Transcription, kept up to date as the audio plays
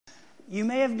You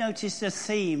may have noticed a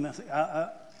theme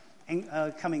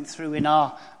coming through in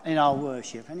our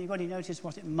worship. Anybody notice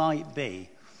what it might be?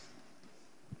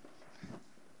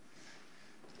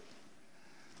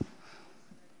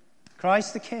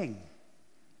 Christ the King.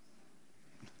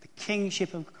 The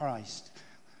kingship of Christ.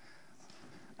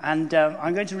 And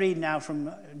I'm going to read now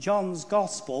from John's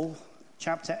Gospel,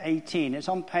 chapter 18. It's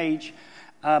on page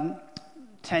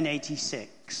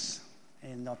 1086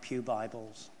 in the Pew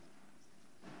Bibles.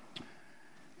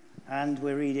 And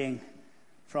we're reading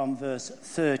from verse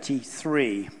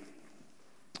 33.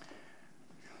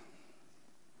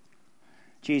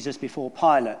 Jesus before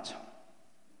Pilate.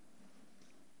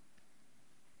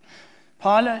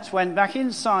 Pilate went back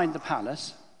inside the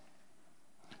palace,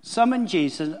 summoned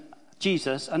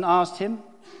Jesus and asked him,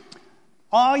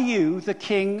 "Are you the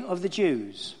king of the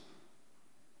Jews?"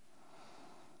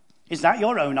 "Is that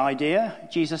your own idea?"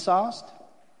 Jesus asked.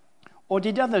 "Or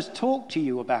did others talk to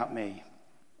you about me?"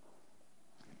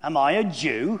 "Am I a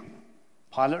Jew?"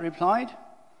 Pilate replied.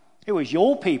 "It was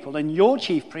your people and your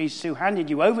chief priests who handed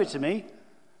you over to me.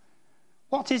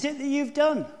 What is it that you've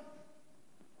done?"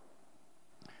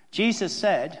 Jesus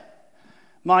said,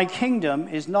 "My kingdom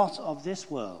is not of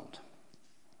this world.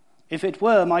 If it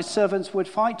were, my servants would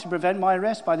fight to prevent my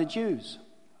arrest by the Jews.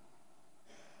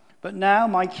 But now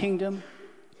my kingdom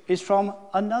is from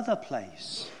another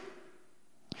place."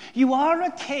 "You are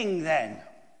a king then,"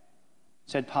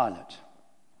 said Pilate.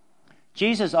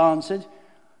 Jesus answered,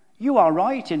 "You are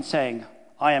right in saying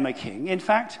I am a king. In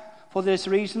fact, for this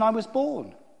reason I was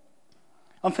born.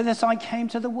 And for this I came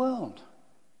to the world,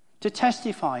 to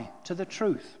testify to the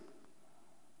truth.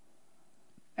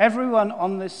 Everyone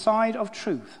on the side of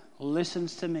truth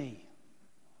listens to me."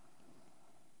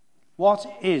 "What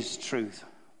is truth?"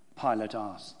 Pilate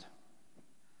asked.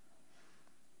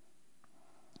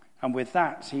 And with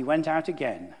that he went out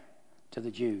again to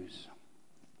the Jews.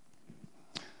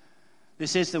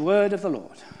 This is the word of the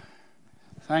Lord.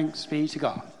 Thanks be to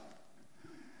God.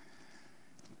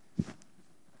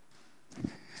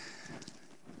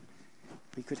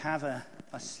 We could have a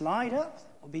slide up,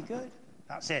 it would be good.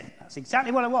 That's it. That's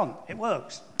exactly what I want. It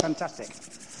works. Fantastic.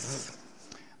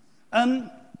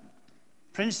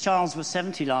 Prince Charles was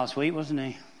 70 last week, wasn't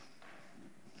he?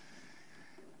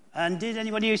 And did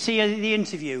anybody see the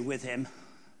interview with him?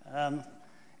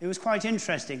 It was quite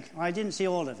interesting. I didn't see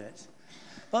all of it.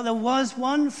 But there was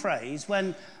one phrase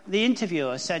when the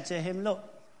interviewer said to him, "Look,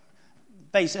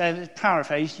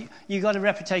 paraphrase, you got a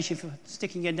reputation for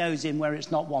sticking your nose in where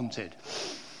it's not wanted.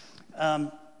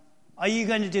 Are you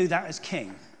going to do that as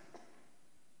king?"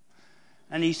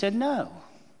 And he said, "No.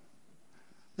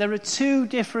 There are two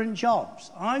different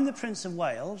jobs. I'm the Prince of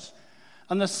Wales,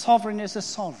 and the sovereign is the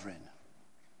sovereign.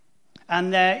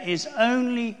 And there is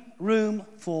only room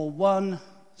for one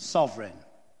sovereign."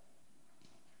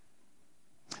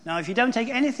 Now, if you don't take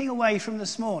anything away from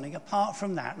this morning, apart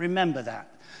from that, remember that.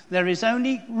 There is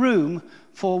only room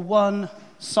for one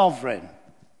sovereign.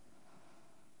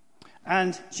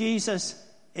 And Jesus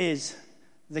is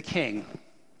the King.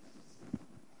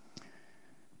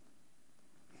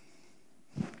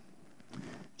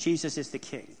 Jesus is the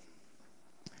King.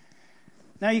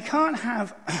 Now, you can't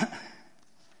have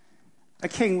a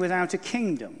king without a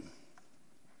kingdom.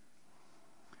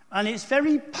 And it's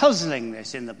very puzzling,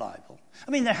 this, in the Bible. I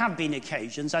mean, there have been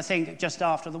occasions, I think, just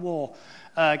after the war.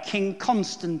 King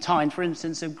Constantine, for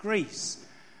instance, of Greece,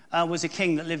 was a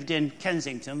king that lived in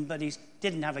Kensington, but he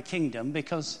didn't have a kingdom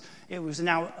because it was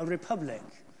now a republic.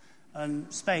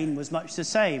 And Spain was much the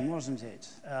same, wasn't it,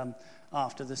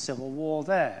 after the Civil War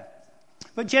there.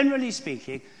 But generally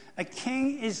speaking, a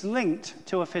king is linked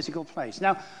to a physical place.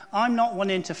 Now, I'm not one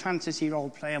into fantasy role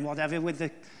play and whatever.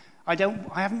 I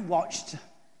haven't watched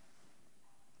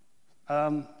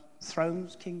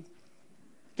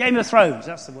Game of Thrones,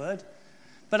 that's the word.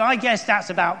 But I guess that's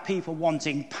about people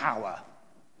wanting power.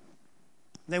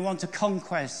 They want to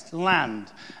conquest land.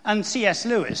 And C.S.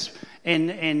 Lewis,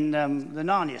 in the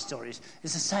Narnia stories,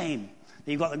 is the same.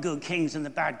 You've got the good kings and the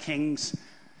bad kings,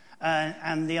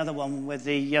 and the other one with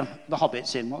the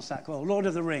hobbits in. What's that called? Lord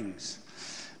of the Rings.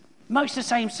 Much the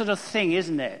same sort of thing,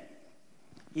 isn't it?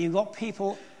 You've got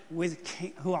people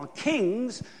who are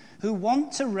kings who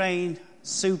want to reign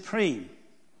supreme.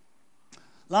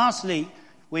 Last week,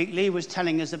 Lee was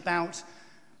telling us about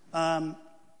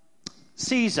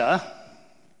Caesar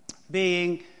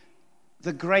being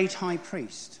the great high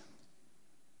priest.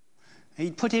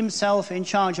 He put himself in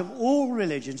charge of all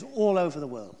religions all over the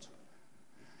world.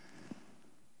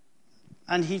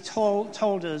 And he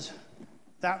told us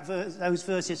that those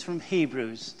verses from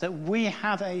Hebrews, that we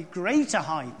have a greater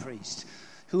high priest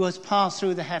who has passed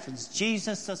through the heavens,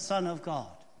 Jesus, the Son of God.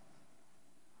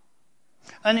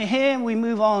 And here we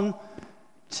move on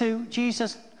to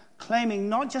Jesus claiming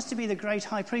not just to be the great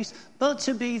high priest, but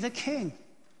to be the king.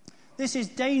 This is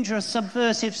dangerous,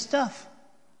 subversive stuff.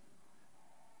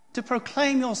 To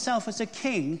proclaim yourself as a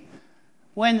king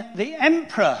when the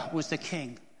emperor was the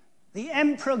king. The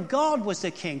emperor God was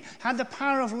the king, had the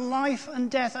power of life and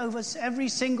death over every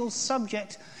single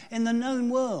subject in the known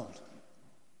world.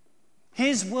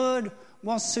 His word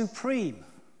was supreme.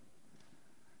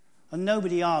 And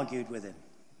nobody argued with him.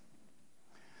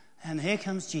 And here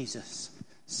comes Jesus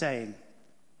saying,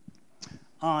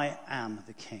 I am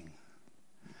the king.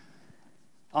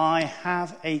 I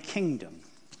have a kingdom.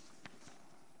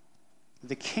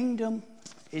 The kingdom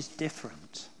is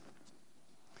different.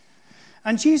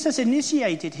 And Jesus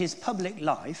initiated his public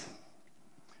life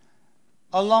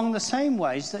along the same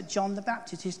ways that John the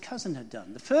Baptist, his cousin, had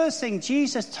done. The first thing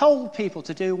Jesus told people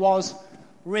to do was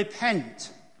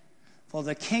repent, for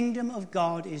the kingdom of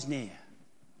God is near.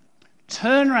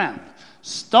 Turn around.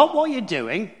 Stop what you're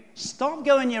doing. Stop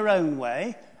going your own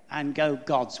way and go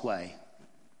God's way.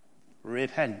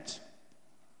 Repent.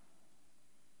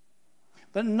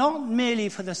 But not merely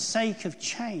for the sake of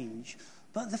change,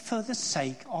 but for the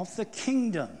sake of the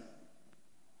kingdom.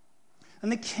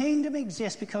 And the kingdom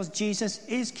exists because Jesus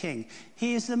is king.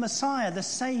 He is the Messiah, the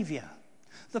Savior.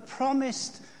 The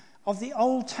promise of the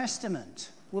Old Testament.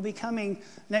 We'll be coming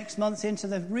next month into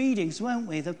the readings, won't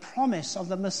we? The promise of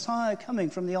the Messiah coming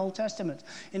from the Old Testament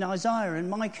in Isaiah and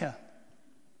Micah.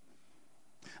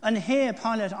 And here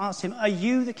Pilate asked him, are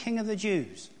you the king of the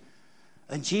Jews?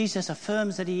 And Jesus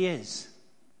affirms that he is.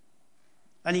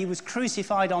 And he was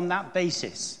crucified on that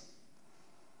basis.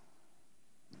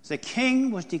 The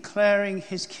king was declaring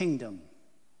his kingdom.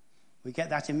 We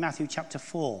get that in Matthew chapter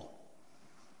 4.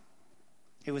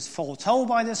 It was foretold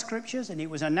by the scriptures and it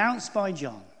was announced by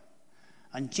John.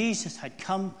 And Jesus had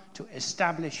come to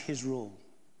establish his rule.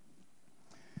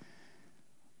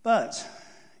 But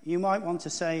you might want to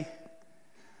say,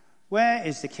 where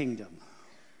is the kingdom?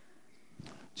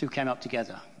 Two came up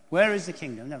together. Where is the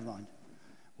kingdom? Never mind.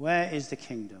 Where is the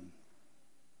kingdom?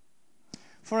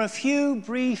 For a few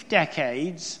brief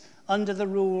decades under the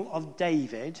rule of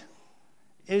David,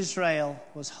 Israel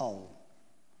was whole.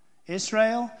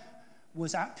 Israel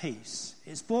was at peace.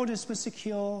 Its borders were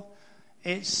secure.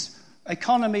 Its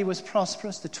economy was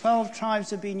prosperous. The 12 tribes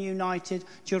had been united.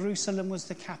 Jerusalem was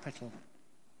the capital.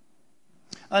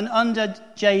 And under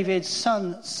David's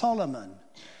son Solomon,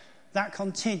 that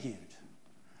continued.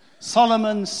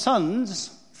 Solomon's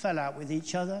sons fell out with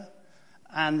each other,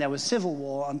 and there was civil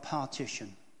war and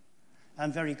partition.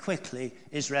 And very quickly,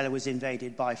 Israel was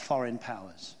invaded by foreign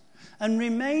powers, and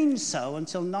remained so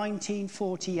until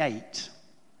 1948.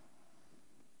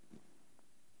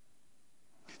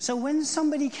 So when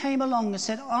somebody came along and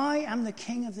said, I am the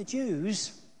king of the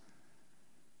Jews,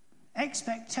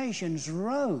 expectations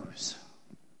rose.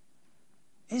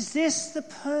 Is this the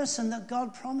person that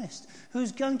God promised,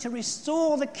 who's going to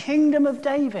restore the kingdom of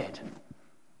David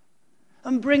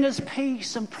and bring us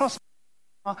peace and prosperity,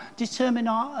 determine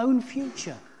our own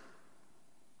future?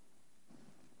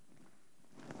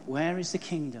 Where is the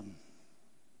kingdom?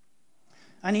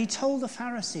 And he told the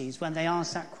Pharisees when they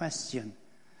asked that question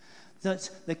that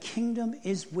the kingdom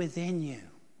is within you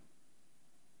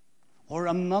or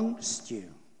amongst you.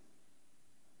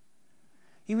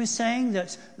 He was saying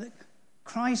that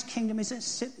Christ's kingdom is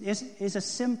a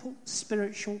simple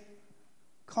spiritual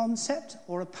concept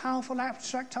or a powerful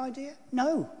abstract idea?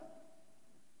 No.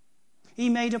 He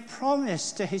made a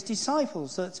promise to his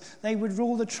disciples that they would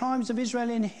rule the tribes of Israel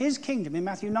in his kingdom in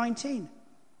Matthew 19.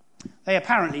 They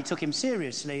apparently took him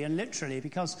seriously and literally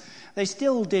because they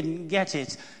still didn't get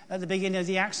it at the beginning of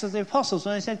the Acts of the Apostles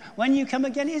when they said, when you come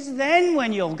again, it's then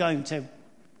when you're going to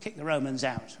kick the Romans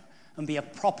out and be a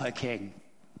proper king.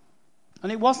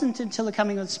 And it wasn't until the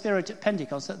coming of the Spirit at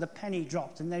Pentecost that the penny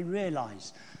dropped and they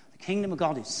realized the kingdom of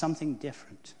God is something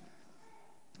different.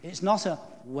 It's not a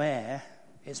where,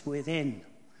 it's within.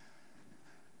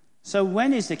 So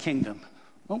when is the kingdom?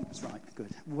 Oh, that's right, good.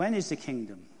 When is the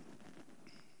kingdom?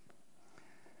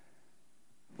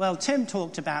 Well, Tim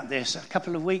talked about this a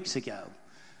couple of weeks ago,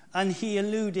 and he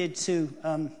alluded to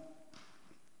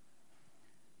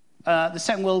the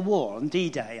Second World War, on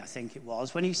D-Day, I think it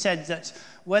was, when he said that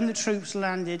when the troops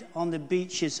landed on the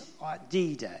beaches at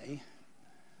D-Day,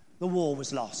 the war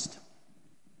was lost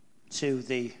to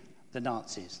the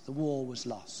Nazis. The war was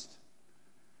lost.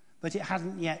 But it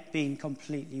hadn't yet been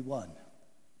completely won.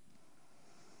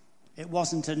 It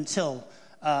wasn't until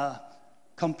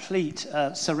complete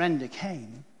surrender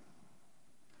came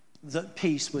that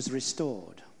peace was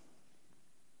restored.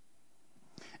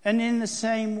 And in the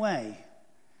same way,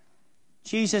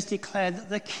 Jesus declared that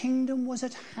the kingdom was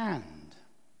at hand.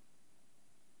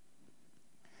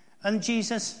 And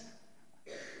Jesus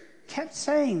kept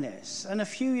saying this. And a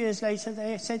few years later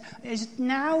they said, is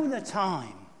now the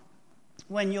time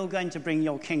when you're going to bring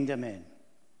your kingdom in?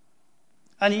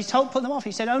 And he put them off.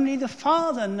 He said, only the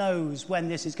Father knows when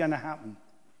this is going to happen.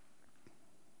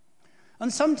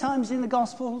 And sometimes in the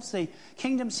Gospels, the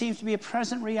kingdom seems to be a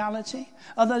present reality.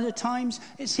 Other times,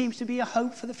 it seems to be a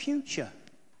hope for the future.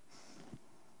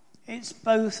 It's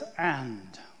both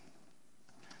and.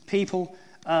 People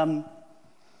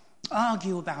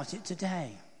argue about it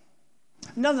today.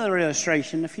 Another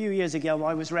illustration, a few years ago,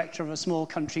 I was rector of a small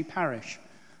country parish.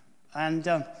 And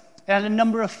it had a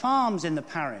number of farms in the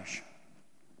parish.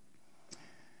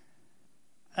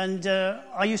 And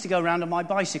I used to go around on my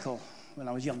bicycle when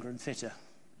I was younger and fitter.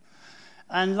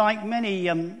 And like many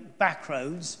back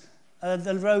roads,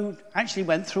 the road actually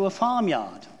went through a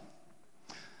farmyard.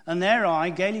 And there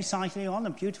I, gaily cycling on a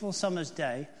beautiful summer's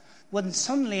day, when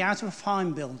suddenly out of a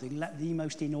farm building leapt the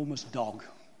most enormous dog,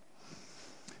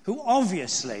 who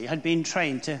obviously had been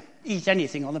trained to eat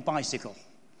anything on a bicycle.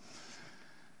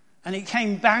 And it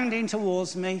came bounding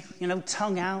towards me,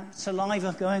 tongue out,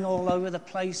 saliva going all over the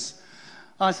place.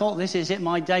 I thought, this is it,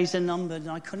 my days are numbered,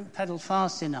 and I couldn't pedal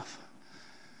fast enough.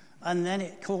 And then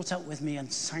it caught up with me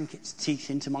and sank its teeth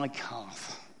into my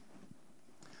calf.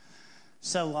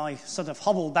 So I sort of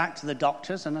hobbled back to the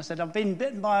doctors, and I said, I've been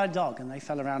bitten by a dog, and they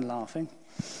fell around laughing.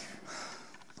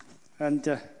 And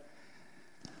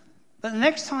but the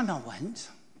next time I went,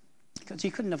 because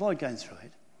you couldn't avoid going through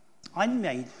it, I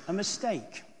made a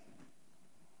mistake.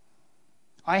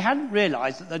 I hadn't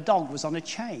realised that the dog was on a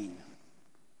chain.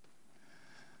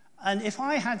 And if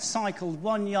I had cycled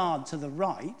 1 yard to the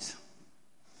right,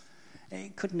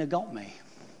 it couldn't have got me.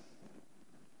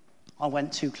 I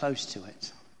went too close to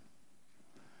it.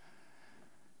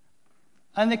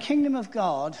 And the kingdom of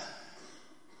God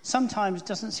sometimes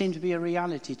doesn't seem to be a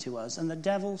reality to us, and the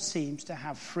devil seems to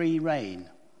have free rein.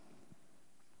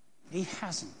 He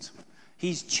hasn't.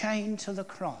 He's chained to the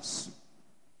cross.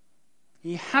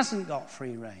 He hasn't got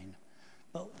free rein.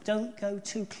 But don't go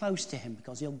too close to him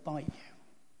because he'll bite you.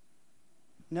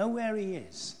 Know where he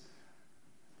is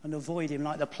and avoid him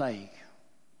like the plague.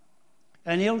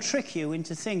 And he'll trick you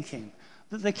into thinking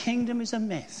that the kingdom is a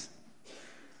myth.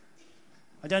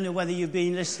 I don't know whether you've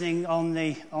been listening on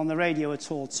the radio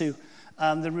at all to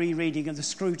the rereading of the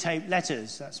Screwtape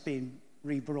Letters that's been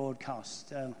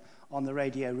rebroadcast on the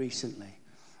radio recently.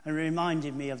 And it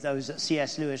reminded me of those that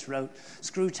C.S. Lewis wrote,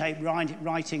 Screwtape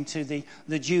writing to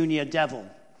the junior devil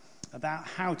about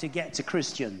how to get to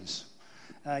Christians.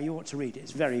 You ought to read it.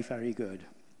 It's very, very good.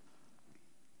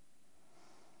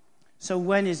 So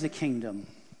when is the kingdom?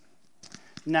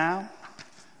 Now,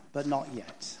 but not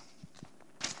yet.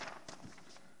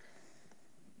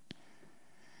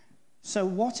 So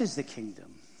what is the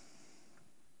kingdom?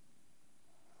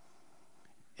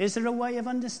 Is there a way of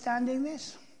understanding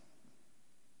this?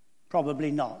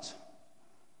 Probably not.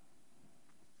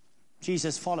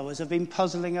 Jesus' followers have been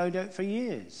puzzling over it for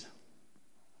years.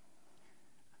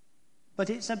 But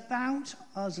it's about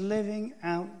us living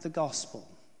out the gospel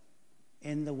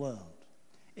in the world.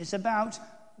 It's about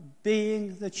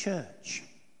being the church.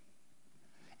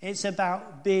 It's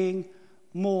about being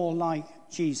more like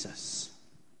Jesus.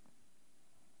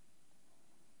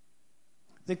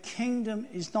 The kingdom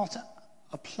is not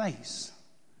a place.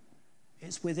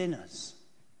 It's within us.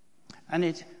 And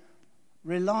it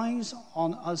relies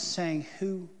on us saying,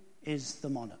 who is the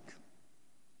monarch?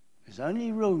 There's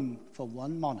only room for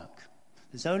one monarch.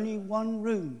 There's only one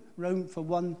room for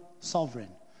one sovereign.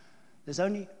 There's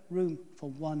only room for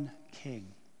one king.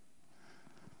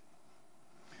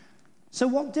 So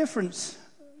what difference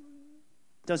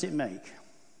does it make?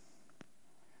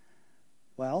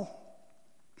 Well,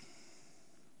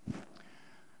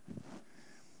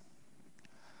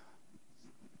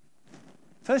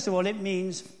 first of all, it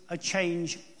means a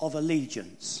change of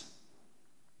allegiance.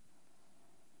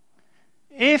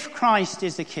 If Christ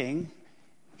is the king,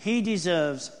 he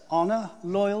deserves honor,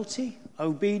 loyalty,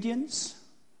 obedience,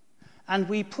 and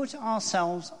we put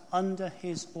ourselves under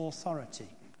his authority.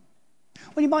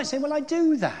 Well, you might say, well, I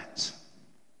do that.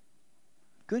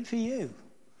 Good for you.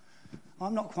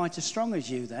 I'm not quite as strong as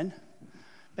you then,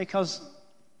 because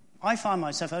I find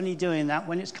myself only doing that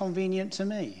when it's convenient to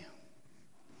me.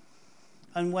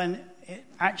 And when it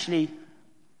actually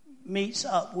meets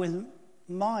up with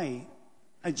my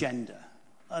agenda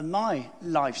and my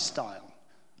lifestyle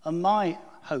and my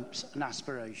hopes and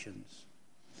aspirations.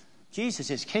 Jesus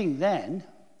is king then,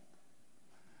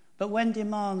 but when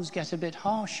demands get a bit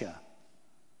harsher,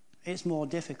 it's more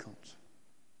difficult.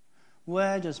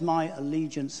 Where does my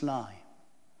allegiance lie?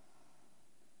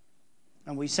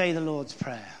 And we say the Lord's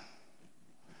Prayer.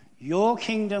 Your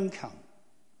kingdom come.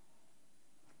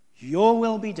 Your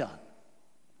will be done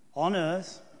on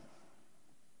earth,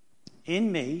 in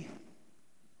me,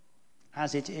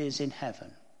 as it is in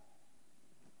heaven.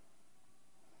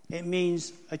 It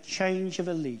means a change of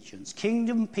allegiance.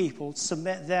 Kingdom people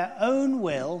submit their own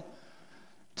will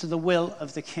to the will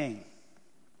of the king.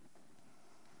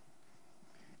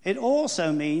 It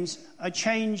also means a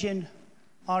change in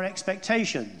our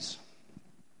expectations.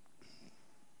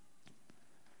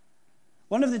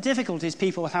 One of the difficulties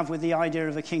people have with the idea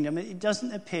of a kingdom, it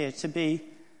doesn't appear to be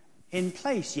in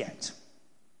place yet.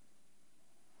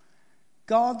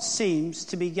 God seems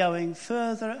to be going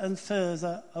further and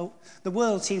further, the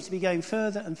world seems to be going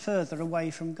further and further away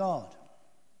from God.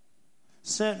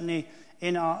 Certainly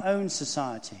in our own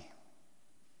society,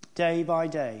 day by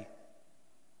day.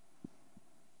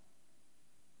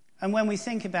 And when we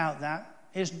think about that,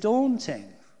 it's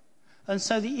daunting. And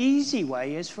so the easy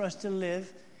way is for us to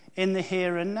live in the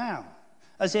here and now,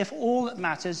 as if all that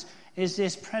matters is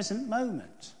this present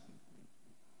moment.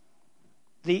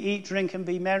 The eat, drink, and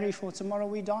be merry, for tomorrow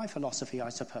we die philosophy, I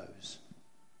suppose.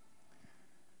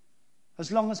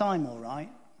 As long as I'm all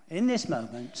right, in this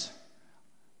moment,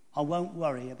 I won't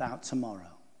worry about tomorrow.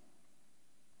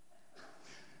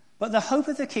 But the hope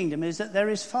of the kingdom is that there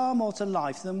is far more to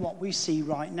life than what we see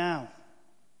right now.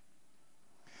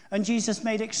 And Jesus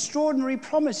made extraordinary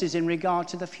promises in regard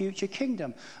to the future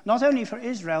kingdom, not only for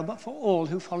Israel, but for all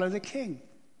who follow the king.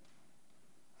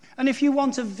 And if you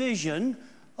want a vision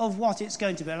of what it's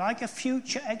going to be like, a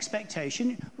future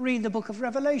expectation, read the book of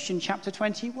Revelation, chapter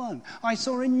 21. I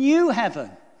saw a new heaven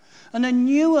and a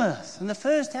new earth, and the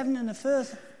first heaven and the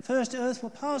first earth were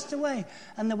passed away,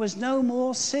 and there was no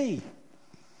more sea.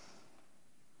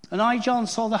 And I, John,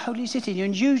 saw the holy city,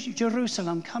 New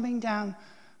Jerusalem, coming down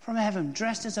from heaven,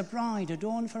 dressed as a bride,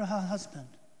 adorned for her husband.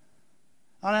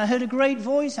 And I heard a great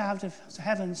voice out of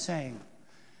heaven saying,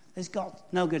 there's going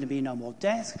to be no more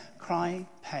death, crying,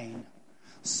 pain,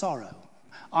 sorrow.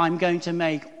 I'm going to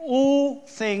make all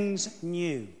things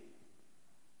new.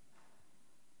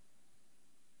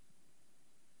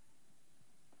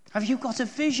 Have you got a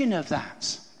vision of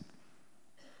that?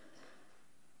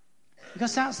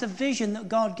 Because that's the vision that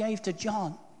God gave to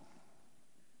John.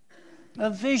 A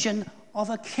vision of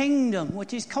a kingdom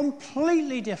which is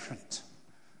completely different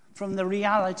from the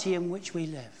reality in which we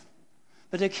live,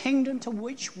 but a kingdom to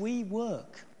which we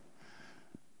work.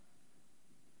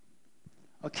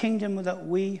 A kingdom that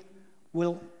we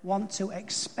will want to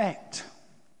expect.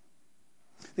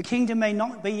 The kingdom may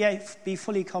not be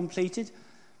fully completed,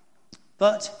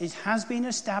 but it has been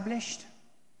established.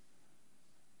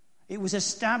 It was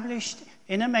established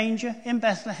in a manger in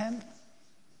Bethlehem.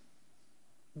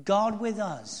 God with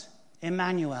us,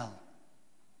 Emmanuel,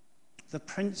 the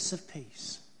Prince of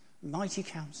Peace, Mighty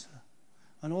Counselor,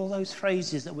 and all those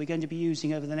phrases that we're going to be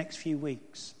using over the next few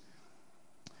weeks.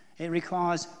 It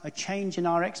requires a change in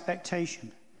our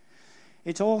expectation.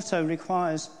 It also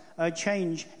requires a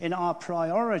change in our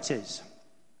priorities.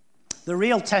 The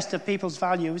real test of people's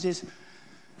values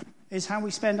is how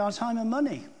we spend our time and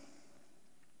money.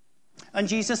 And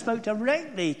Jesus spoke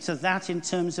directly to that in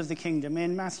terms of the kingdom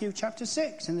in Matthew chapter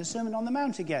 6, in the Sermon on the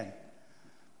Mount again.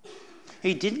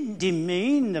 He didn't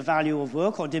demean the value of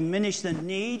work or diminish the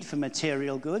need for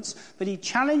material goods, but he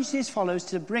challenged his followers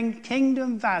to bring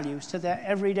kingdom values to their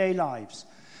everyday lives.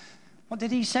 What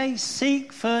did he say?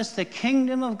 Seek first the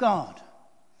kingdom of God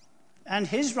and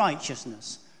his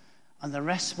righteousness, and the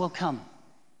rest will come.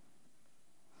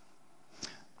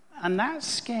 And that's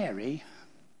scary,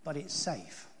 but it's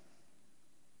safe.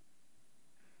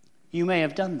 You may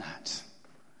have done that.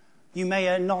 You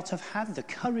may not have had the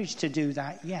courage to do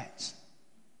that yet.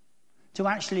 To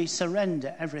actually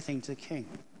surrender everything to the King.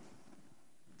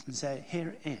 And say, here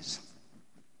it is.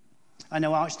 I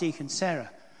know Archdeacon Sarah,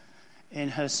 in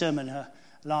her sermon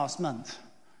last month,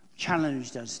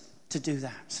 challenged us to do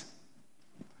that.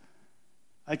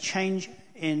 A change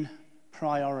in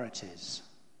priorities.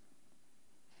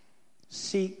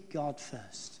 Seek God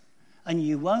first. And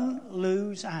you won't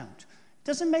lose out. It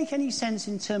doesn't make any sense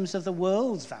in terms of the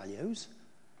world's values.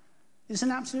 It's an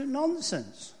absolute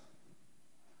nonsense.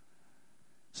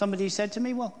 Somebody said to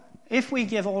me, well, if we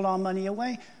give all our money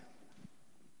away,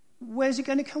 where's it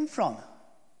going to come from?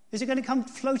 Is it going to come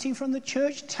floating from the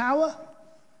church tower?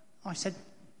 I said,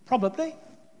 probably.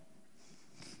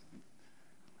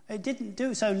 It didn't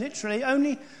do so literally.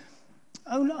 Only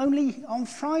on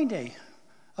Friday,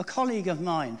 a colleague of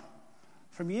mine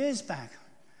from years back,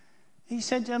 he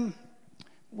said,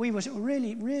 we were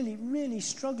really, really, really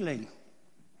struggling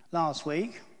last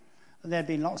week. There had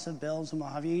been lots of bills and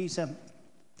what have you. He's a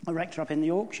rector up in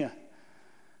Yorkshire.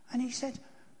 And he said,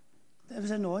 there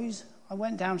was a noise. I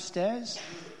went downstairs,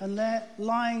 and there,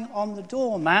 lying on the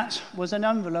doormat, was an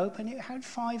envelope, and it had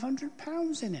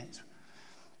 £500 in it,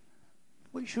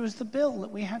 which was the bill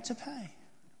that we had to pay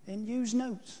in used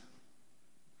notes.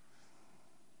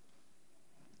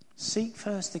 Seek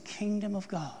first the kingdom of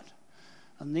God,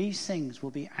 and these things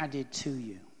will be added to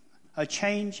you. A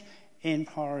change in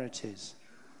priorities.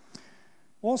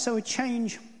 Also a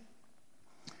change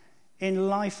in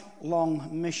lifelong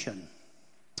mission.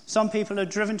 Some people are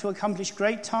driven to accomplish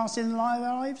great tasks in their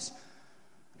lives.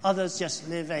 Others just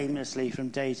live aimlessly from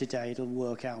day to day. It'll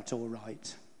work out all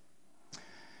right.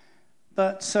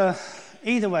 But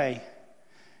either way,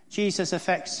 Jesus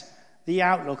affects the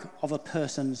outlook of a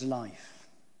person's life.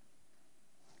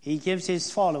 He gives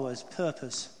his followers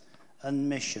purpose and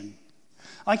mission.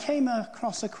 I came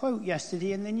across a quote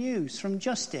yesterday in the news from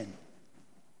Justin.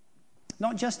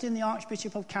 Not Justin, the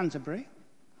Archbishop of Canterbury.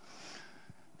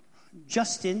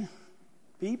 Justin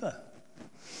Bieber.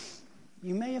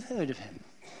 You may have heard of him.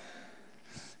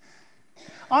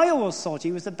 I always thought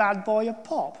he was the bad boy of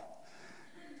pop.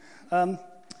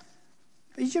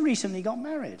 He recently got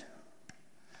married.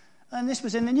 And this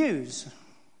was in the news.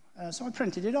 So I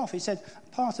printed it off. He said,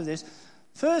 part of this,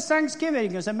 first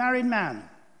Thanksgiving as a married man.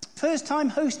 First time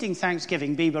hosting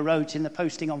Thanksgiving, Bieber wrote in the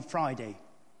posting on Friday.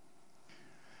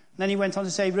 Then he went on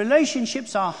to say,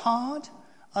 relationships are hard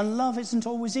and love isn't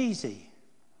always easy.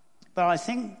 But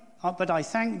I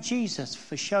thank Jesus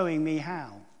for showing me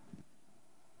how.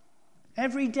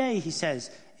 Every day, he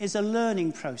says, is a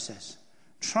learning process,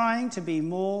 trying to be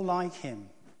more like him.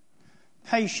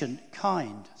 Patient,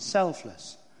 kind,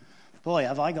 selfless. Boy,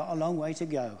 have I got a long way to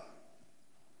go.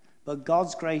 But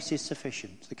God's grace is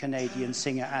sufficient, the Canadian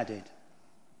singer added.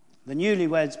 The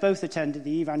newlyweds both attended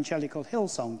the evangelical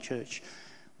Hillsong Church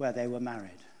where they were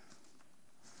married.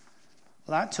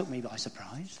 Well, that took me by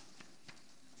surprise.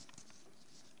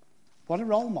 What a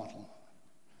role model.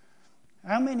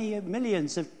 How many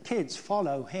millions of kids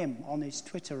follow him on his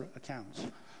Twitter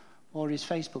account or his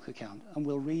Facebook account and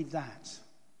will read that?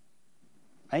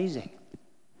 Amazing.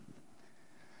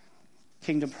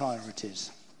 Kingdom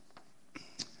priorities.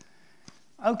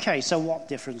 Okay, so what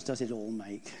difference does it all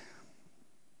make?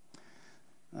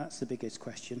 That's the biggest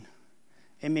question.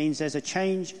 It means there's a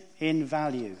change in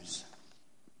values.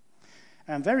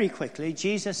 And very quickly,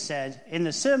 Jesus said in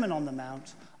the Sermon on the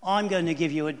Mount, I'm going to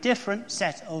give you a different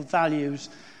set of values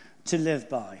to live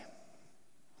by.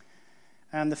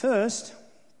 And the first,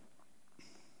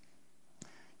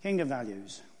 kingdom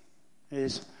values,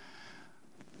 is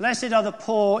blessed are the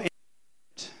poor in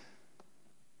spirit,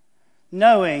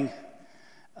 knowing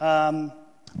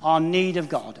our need of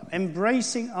God,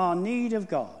 embracing our need of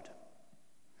God.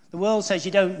 The world says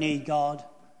you don't need God.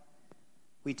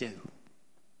 We do.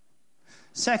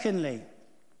 Secondly,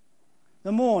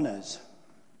 the mourners.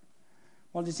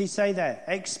 What does he say there?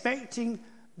 Expecting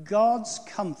God's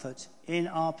comfort in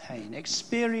our pain.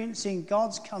 Experiencing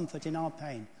God's comfort in our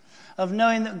pain. Of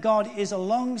knowing that God is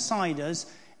alongside us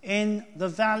in the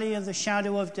valley of the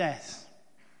shadow of death.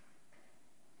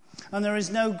 And there is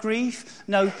no grief,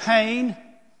 no pain,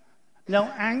 no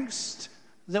angst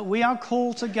that we are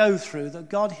called to go through that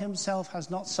God himself has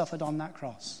not suffered on that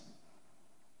cross.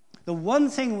 The one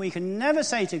thing we can never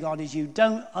say to God is, you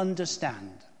don't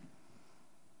understand.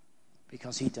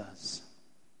 Because he does.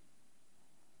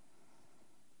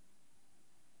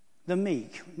 The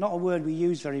meek, not a word we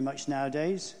use very much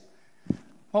nowadays.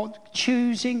 Well,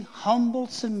 choosing humble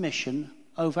submission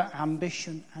over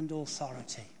ambition and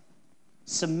authority.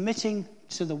 Submitting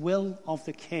to the will of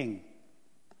the king.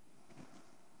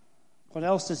 What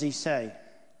else does he say?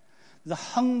 The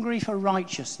hungry for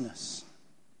righteousness.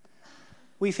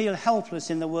 We feel helpless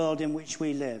in the world in which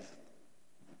we live.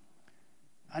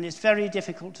 And it's very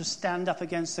difficult to stand up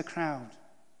against the crowd.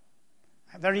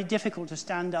 Very difficult to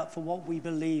stand up for what we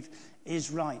believe is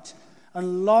right.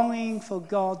 And longing for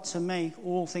God to make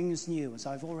all things new, as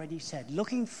I've already said.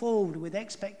 Looking forward with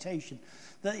expectation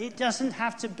that it doesn't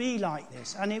have to be like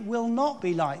this. And it will not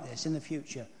be like this in the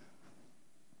future.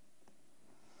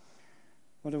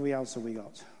 What else have we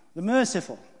got? The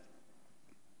merciful.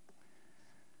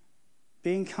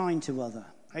 Being kind to other.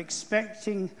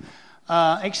 Extending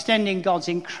God's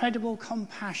incredible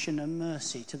compassion and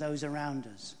mercy to those around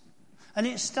us. And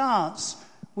it starts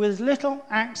with little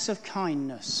acts of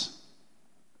kindness.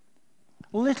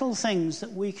 Little things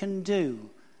that we can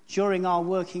do during our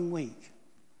working week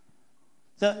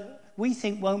that we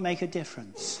think won't make a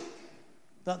difference,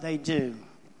 but they do.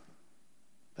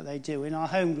 But they do. In our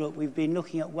home group, we've been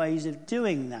looking at ways of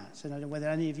doing that. And I don't know whether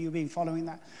any of you have been following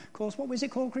that course. What was it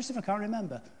called, Christopher? I can't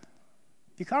remember.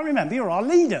 If you can't remember, you're our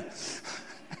leader.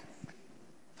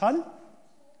 Pardon?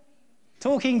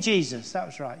 Talking Jesus, that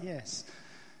was right, yes.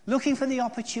 Looking for the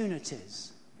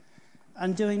opportunities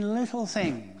and doing little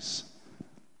things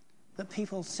that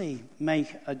people see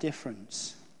make a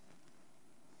difference.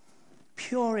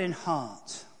 Pure in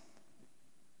heart.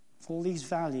 All these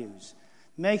values.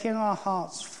 Making our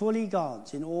hearts fully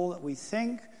God's in all that we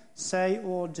think, say,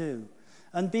 or do.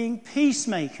 And being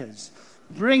peacemakers,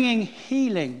 bringing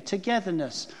healing,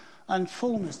 togetherness, and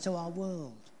fullness to our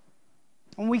world.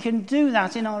 And we can do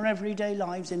that in our everyday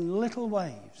lives in little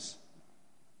ways.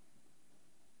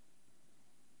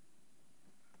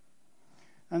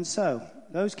 And so,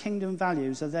 those kingdom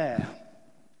values are there.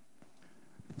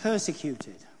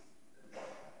 Persecuted.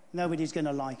 Nobody's going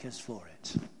to like us for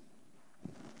it.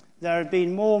 There have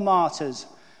been more martyrs,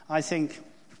 I think,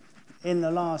 in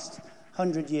the last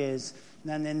 100 years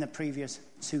than in the previous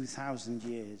 2,000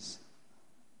 years.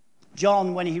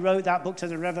 John, when he wrote that book to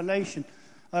the Revelation,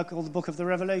 called the Book of the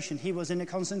Revelation, he was in a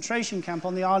concentration camp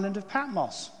on the island of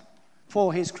Patmos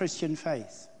for his Christian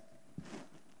faith.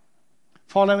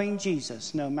 Following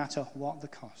Jesus, no matter what the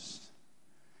cost.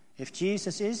 If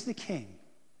Jesus is the King,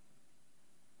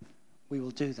 we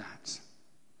will do that.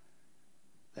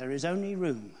 There is only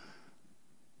room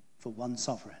for one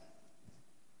sovereign.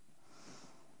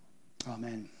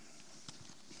 Amen.